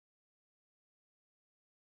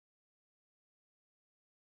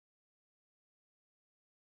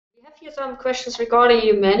We have here some questions regarding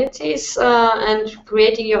humanities and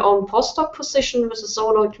creating your own postdoc position with a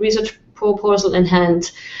solo research proposal in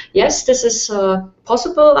hand. Yes, this is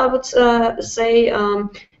possible, I would say,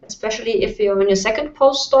 especially if you're in your second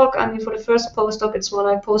postdoc. I mean, for the first postdoc, it's more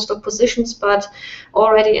like postdoc positions, but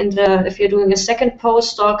already if you're doing a second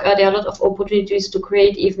postdoc, there are a lot of opportunities to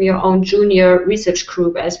create even your own junior research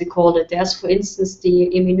group, as we call it. There's, for instance, the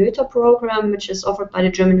Eminöter program, which is offered by the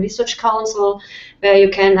German Research Council, where you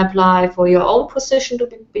can apply for your own position to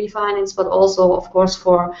be financed, but also, of course,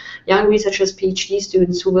 for young researchers, PhD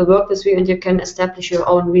students who will work with you, and you can establish your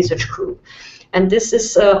own research group. And this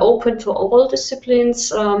is open to all disciplines,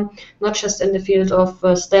 not just in the field of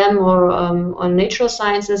STEM or on natural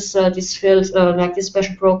sciences. This field, like this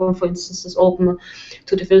special program, for instance, is open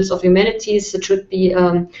to the fields of humanities. It should be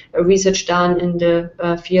research done in the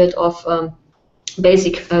field of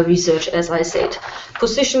basic research, as I said.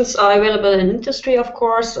 Positions are available in industry, of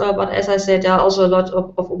course, but as I said, there are also a lot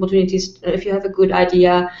of opportunities if you have a good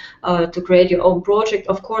idea to create your own project.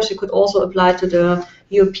 Of course, you could also apply to the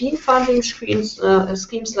European funding schemes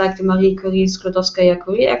like the Marie Curie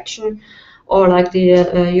Skłodowska-Curie Action, or like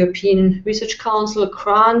the European Research Council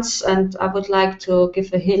grants. And I would like to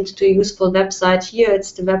give a hint to a useful website here.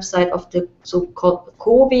 It's the website of the so-called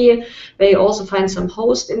COBI, where you also find some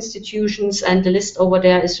host institutions, and the list over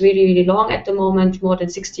there is really, really long at the moment, more than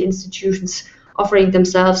 60 institutions offering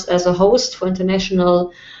themselves as a host for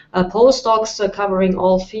international postdocs covering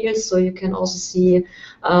all fields. So you can also see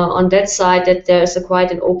on that side that there is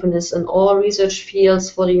quite an openness in all research fields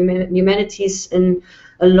for the humanities. In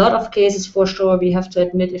a lot of cases, for sure, we have to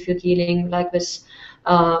admit, if you're dealing like with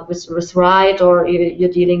right, or you're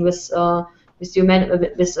dealing with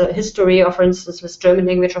history, or for instance with German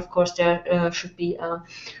language, of course there should be a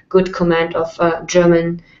good command of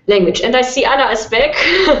German language. And I see Anna is back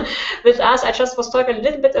with us. I just was talking a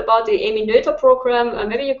little bit about the Eminöter program.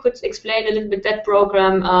 Maybe you could explain a little bit that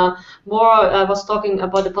program more. I was talking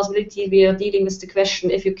about the possibility we are dealing with the question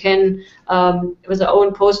if you can, with your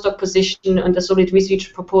own postdoc position and a solid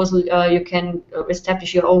research proposal, you can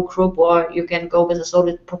establish your own group, or you can go with a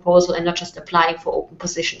solid proposal and not just applying for open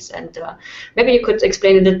positions. And maybe you could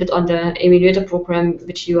explain a little bit on the Eminöter program,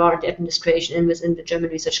 which you are the administration in within the German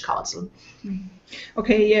Research Council.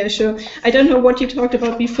 Okay, yeah, sure. I don't know what you talked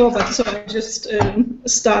about before, but so I just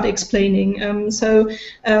start explaining. The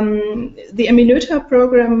Eminöter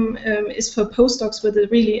program is for postdocs with a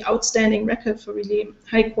really outstanding record, for really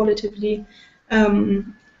high-qualitative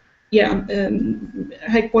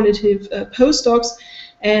postdocs.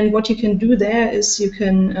 And what you can do there is you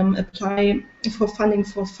can apply for funding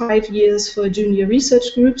for 5 years for a junior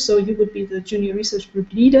research group. So you would be the junior research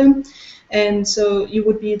group leader, and so you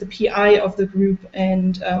would be the PI of the group,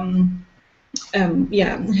 and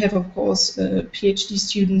have, of course, PhD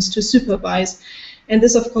students to supervise. And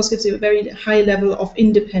this, of course, gives you a very high level of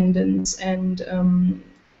independence. And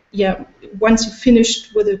once you've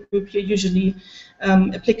finished with a group, you're usually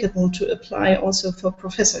applicable to apply also for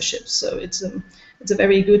professorships. So it's a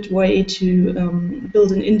very good way to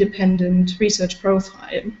build an independent research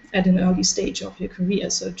profile at an early stage of your career,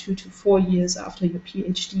 so 2 to 4 years after your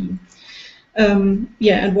PhD.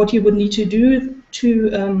 And what you would need to do to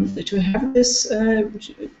have this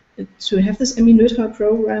Eminöter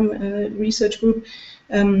program research group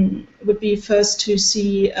would be first to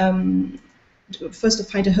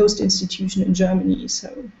find a host institution in Germany. So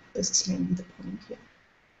this is mainly the point here.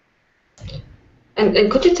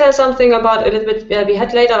 And could you tell something about a little bit? We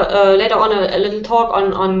had later on a little talk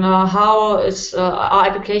on how is our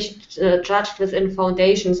application judged within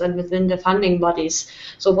foundations and within the funding bodies.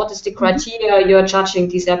 So what is the criteria you're judging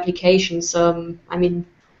these applications? I mean,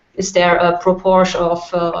 is there a proportion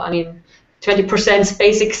of 20%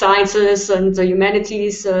 basic sciences and the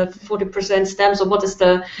humanities, 40% STEM? So what is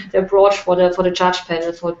the approach for the judge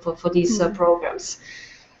panel for these programs?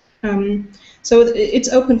 So it's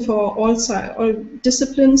open for all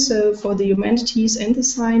disciplines, so for the humanities and the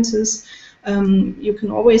sciences. You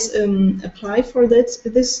can always apply for this.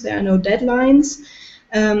 There are no deadlines,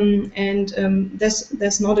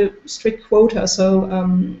 there's not a strict quota. So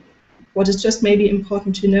what is just maybe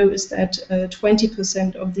important to know is that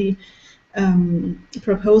 20% of the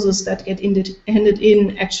proposals that get handed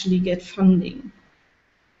in actually get funding.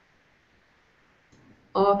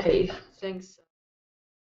 Okay, thanks.